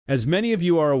As many of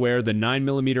you are aware, the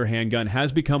 9mm handgun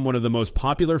has become one of the most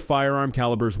popular firearm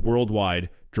calibers worldwide,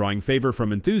 drawing favor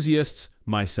from enthusiasts,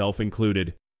 myself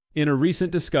included. In a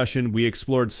recent discussion, we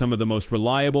explored some of the most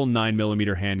reliable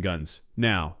 9mm handguns.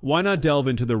 Now, why not delve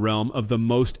into the realm of the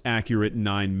most accurate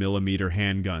 9mm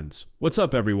handguns? What's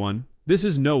up, everyone? This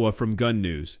is Noah from Gun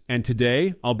News, and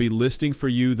today I'll be listing for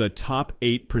you the top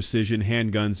 8 precision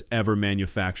handguns ever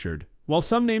manufactured. While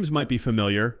some names might be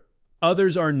familiar,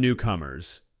 others are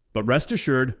newcomers. But rest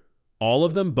assured, all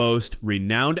of them boast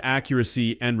renowned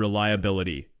accuracy and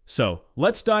reliability. So,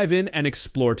 let's dive in and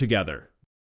explore together.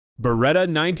 Beretta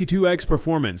 92X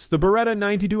Performance. The Beretta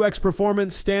 92X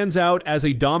Performance stands out as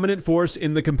a dominant force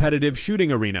in the competitive shooting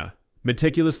arena,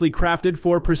 meticulously crafted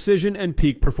for precision and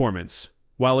peak performance.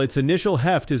 While its initial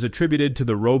heft is attributed to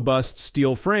the robust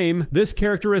steel frame, this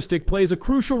characteristic plays a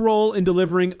crucial role in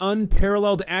delivering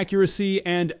unparalleled accuracy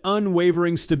and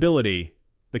unwavering stability.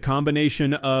 The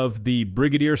combination of the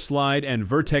Brigadier Slide and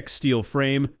Vertex steel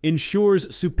frame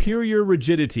ensures superior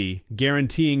rigidity,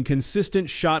 guaranteeing consistent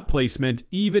shot placement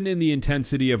even in the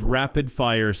intensity of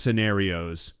rapid-fire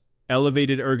scenarios.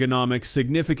 Elevated ergonomics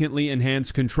significantly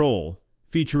enhance control,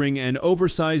 featuring an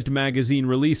oversized magazine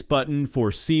release button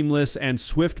for seamless and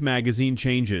swift magazine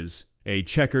changes, a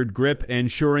checkered grip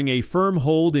ensuring a firm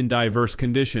hold in diverse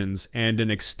conditions, and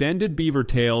an extended beaver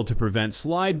tail to prevent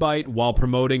slide bite while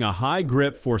promoting a high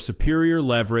grip for superior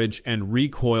leverage and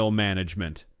recoil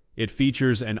management. It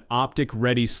features an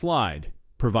optic-ready slide,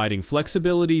 providing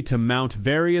flexibility to mount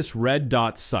various red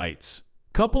dot sights.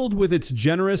 Coupled with its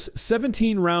generous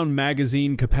 17-round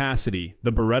magazine capacity,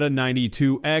 the Beretta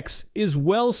 92X is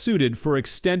well suited for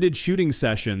extended shooting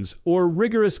sessions or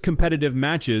rigorous competitive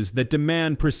matches that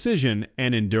demand precision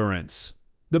and endurance.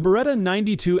 The Beretta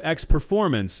 92X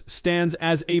Performance stands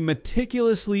as a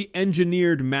meticulously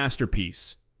engineered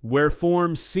masterpiece, where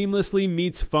form seamlessly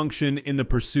meets function in the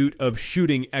pursuit of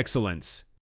shooting excellence.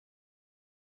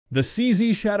 The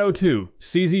CZ Shadow 2.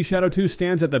 CZ Shadow 2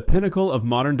 stands at the pinnacle of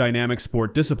modern dynamic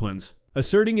sport disciplines,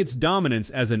 asserting its dominance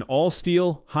as an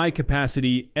all-steel,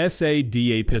 high-capacity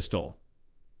SADA pistol.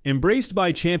 Embraced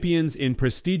by champions in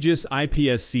prestigious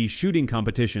IPSC shooting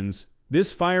competitions,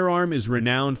 this firearm is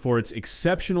renowned for its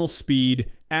exceptional speed,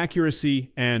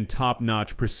 accuracy, and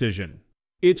top-notch precision.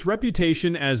 Its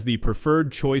reputation as the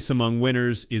preferred choice among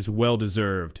winners is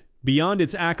well-deserved. Beyond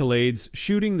its accolades,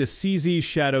 shooting the CZ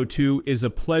Shadow 2 is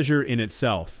a pleasure in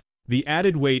itself. The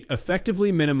added weight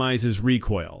effectively minimizes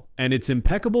recoil, and its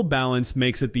impeccable balance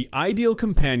makes it the ideal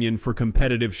companion for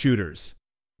competitive shooters.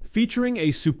 Featuring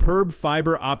a superb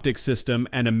fiber optic system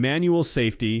and a manual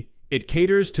safety, it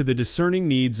caters to the discerning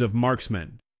needs of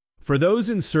marksmen. For those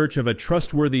in search of a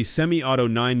trustworthy semi-auto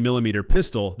 9mm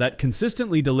pistol that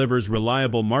consistently delivers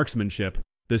reliable marksmanship,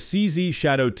 the CZ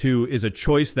Shadow 2 is a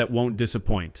choice that won't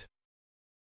disappoint.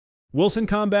 Wilson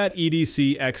Combat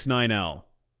EDC X9L.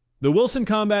 The Wilson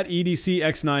Combat EDC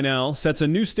X9L sets a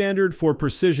new standard for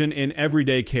precision in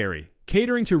everyday carry,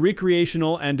 catering to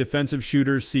recreational and defensive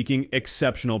shooters seeking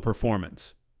exceptional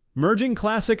performance. Merging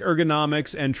classic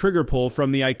ergonomics and trigger pull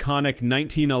from the iconic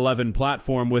 1911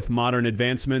 platform with modern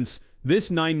advancements, this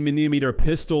 9mm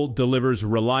pistol delivers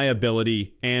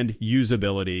reliability and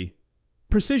usability.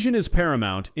 Precision is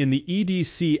paramount in the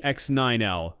EDC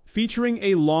X9L, featuring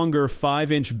a longer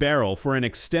 5-inch barrel for an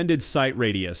extended sight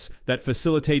radius that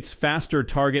facilitates faster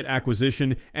target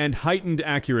acquisition and heightened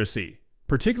accuracy,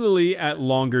 particularly at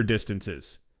longer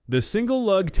distances. The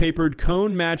single-lug tapered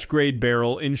cone match-grade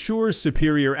barrel ensures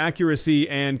superior accuracy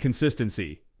and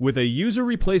consistency, with a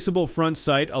user-replaceable front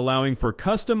sight allowing for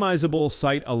customizable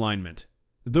sight alignment.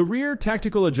 The rear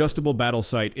tactical adjustable battle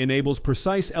sight enables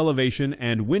precise elevation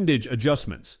and windage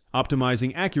adjustments,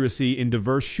 optimizing accuracy in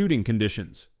diverse shooting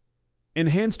conditions.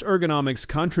 Enhanced ergonomics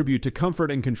contribute to comfort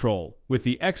and control, with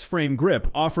the X-frame grip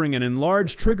offering an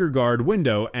enlarged trigger guard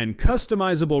window and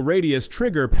customizable radius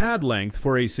trigger pad length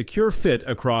for a secure fit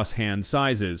across hand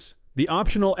sizes. The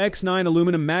optional X9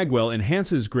 aluminum magwell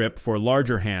enhances grip for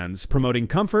larger hands, promoting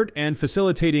comfort and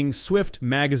facilitating swift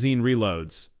magazine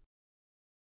reloads.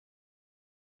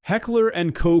 Heckler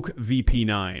 & Koch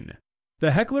VP9.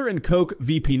 The Heckler & Koch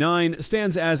VP9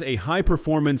 stands as a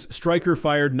high-performance,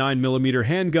 striker-fired 9mm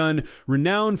handgun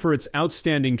renowned for its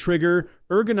outstanding trigger,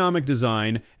 ergonomic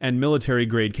design, and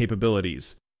military-grade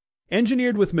capabilities.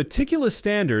 Engineered with meticulous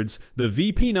standards, the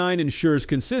VP9 ensures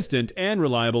consistent and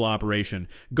reliable operation,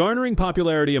 garnering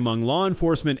popularity among law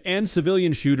enforcement and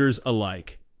civilian shooters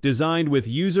alike. Designed with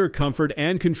user comfort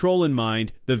and control in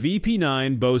mind, the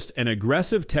VP9 boasts an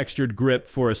aggressive textured grip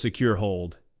for a secure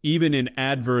hold, even in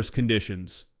adverse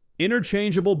conditions.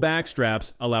 Interchangeable back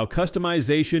straps allow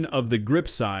customization of the grip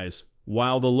size,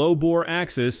 while the low-bore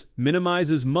axis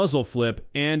minimizes muzzle flip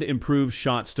and improves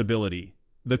shot stability.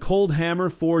 The cold hammer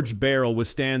forged barrel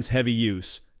withstands heavy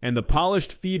use, and the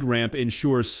polished feed ramp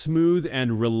ensures smooth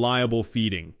and reliable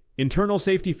feeding. Internal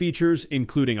safety features,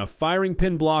 including a firing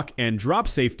pin block and drop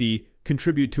safety,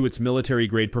 contribute to its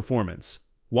military-grade performance.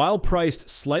 While priced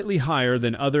slightly higher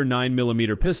than other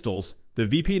 9mm pistols, the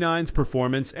VP9's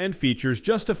performance and features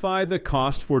justify the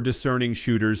cost for discerning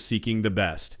shooters seeking the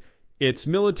best. Its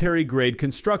military-grade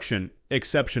construction,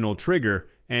 exceptional trigger,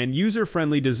 and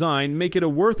user-friendly design make it a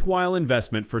worthwhile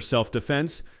investment for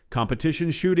self-defense,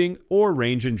 competition shooting, or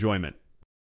range enjoyment.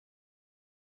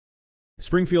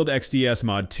 Springfield XDS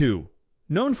Mod 2.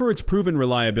 Known for its proven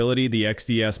reliability, the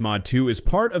XDS Mod 2 is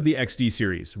part of the XD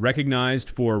series, recognized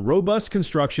for robust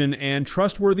construction and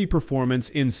trustworthy performance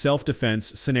in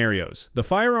self-defense scenarios. The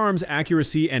firearm's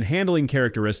accuracy and handling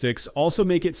characteristics also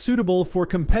make it suitable for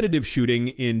competitive shooting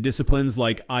in disciplines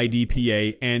like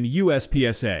IDPA and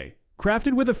USPSA.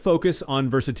 Crafted with a focus on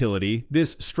versatility,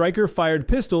 this striker-fired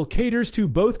pistol caters to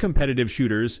both competitive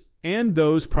shooters and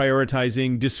those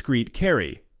prioritizing discreet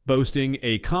carry. Boasting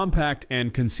a compact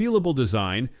and concealable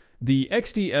design, the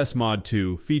XDS Mod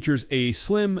 2 features a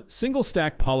slim,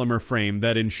 single-stack polymer frame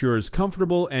that ensures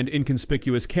comfortable and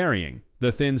inconspicuous carrying.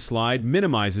 The thin slide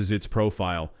minimizes its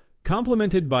profile,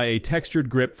 complemented by a textured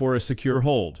grip for a secure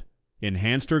hold.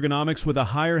 Enhanced ergonomics with a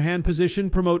higher hand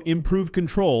position promote improved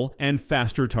control and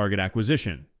faster target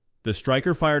acquisition. The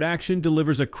striker-fired action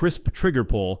delivers a crisp trigger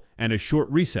pull and a short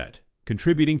reset,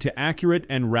 contributing to accurate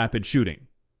and rapid shooting.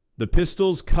 The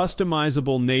pistol's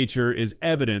customizable nature is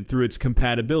evident through its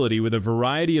compatibility with a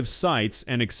variety of sights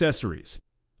and accessories,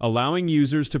 allowing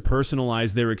users to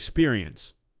personalize their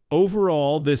experience.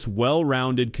 Overall, this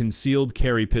well-rounded concealed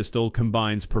carry pistol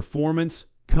combines performance,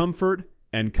 comfort,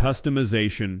 and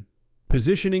customization,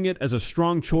 positioning it as a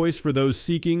strong choice for those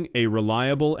seeking a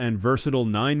reliable and versatile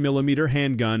 9mm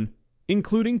handgun,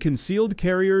 including concealed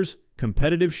carriers,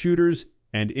 competitive shooters,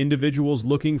 and individuals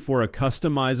looking for a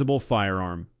customizable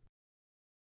firearm.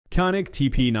 Konig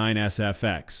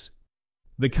TP9SFX.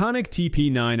 The Konig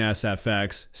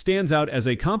TP9SFX stands out as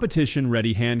a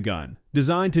competition-ready handgun,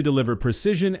 designed to deliver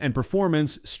precision and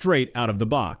performance straight out of the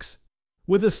box.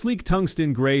 With a sleek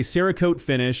tungsten gray Cerakote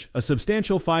finish, a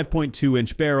substantial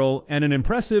 5.2-inch barrel, and an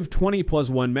impressive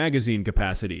 20+1 magazine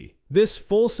capacity, this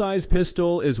full-size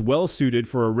pistol is well-suited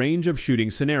for a range of shooting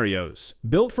scenarios.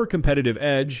 Built for competitive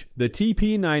edge, the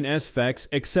TP9SFX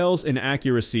excels in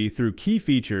accuracy through key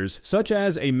features such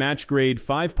as a match-grade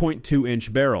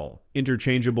 5.2-inch barrel,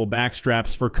 interchangeable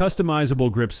backstraps for customizable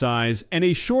grip size, and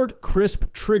a short, crisp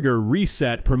trigger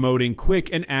reset promoting quick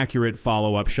and accurate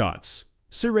follow-up shots.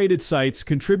 Serrated sights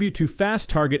contribute to fast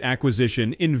target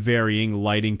acquisition in varying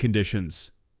lighting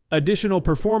conditions. Additional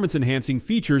performance-enhancing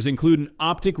features include an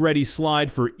optic-ready slide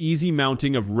for easy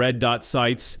mounting of red dot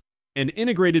sights, an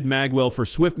integrated magwell for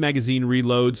swift magazine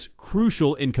reloads,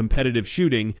 crucial in competitive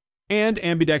shooting, and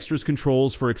ambidextrous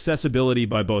controls for accessibility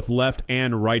by both left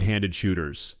and right-handed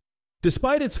shooters.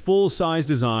 Despite its full-size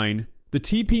design, the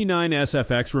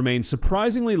TP9SFX remains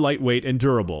surprisingly lightweight and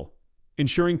durable,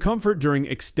 ensuring comfort during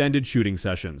extended shooting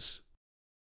sessions.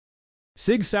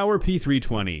 Sig Sauer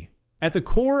P320. At the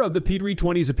core of the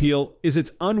P320's appeal is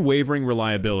its unwavering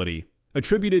reliability,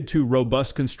 attributed to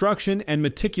robust construction and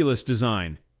meticulous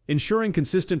design, ensuring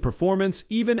consistent performance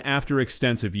even after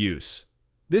extensive use.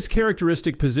 This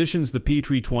characteristic positions the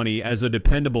P320 as a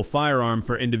dependable firearm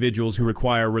for individuals who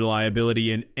require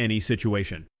reliability in any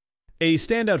situation. A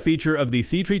standout feature of the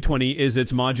P320 is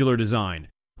its modular design,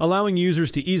 allowing users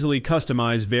to easily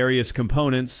customize various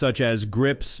components such as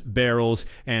grips, barrels,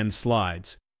 and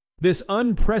slides. This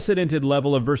unprecedented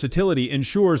level of versatility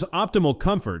ensures optimal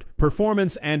comfort,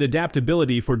 performance, and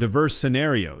adaptability for diverse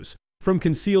scenarios, from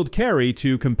concealed carry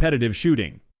to competitive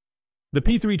shooting. The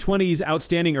P320's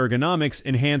outstanding ergonomics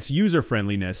enhance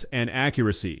user-friendliness and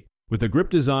accuracy, with a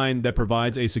grip design that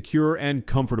provides a secure and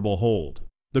comfortable hold.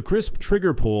 The crisp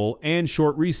trigger pull and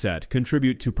short reset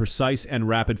contribute to precise and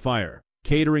rapid fire,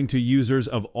 catering to users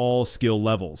of all skill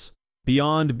levels.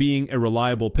 Beyond being a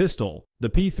reliable pistol, the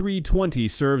P320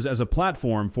 serves as a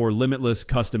platform for limitless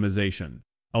customization.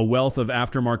 A wealth of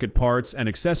aftermarket parts and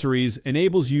accessories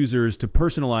enables users to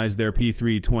personalize their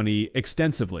P320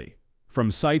 extensively, from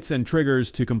sights and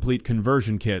triggers to complete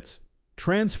conversion kits,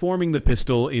 transforming the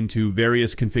pistol into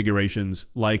various configurations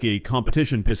like a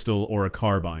competition pistol or a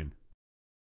carbine.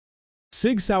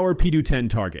 Sig Sauer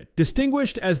P210 target.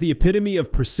 Distinguished as the epitome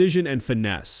of precision and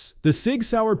finesse, the Sig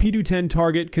Sauer P210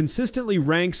 target consistently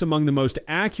ranks among the most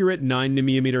accurate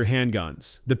 9mm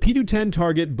handguns. The P210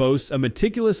 target boasts a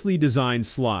meticulously designed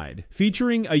slide,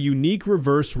 featuring a unique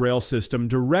reverse rail system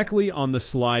directly on the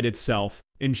slide itself,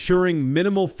 ensuring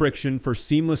minimal friction for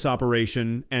seamless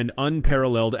operation and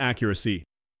unparalleled accuracy.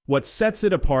 What sets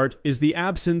it apart is the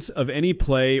absence of any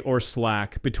play or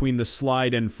slack between the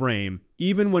slide and frame,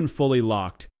 even when fully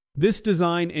locked. This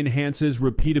design enhances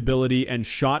repeatability and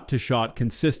shot-to-shot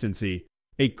consistency,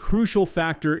 a crucial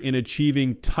factor in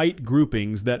achieving tight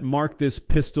groupings that mark this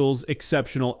pistol's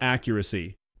exceptional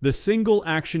accuracy. The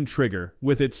single-action trigger,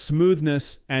 with its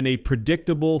smoothness and a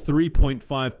predictable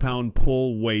 3.5-pound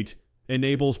pull weight,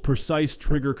 enables precise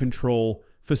trigger control,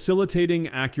 facilitating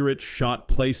accurate shot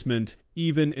placement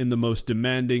even in the most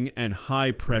demanding and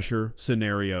high-pressure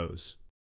scenarios.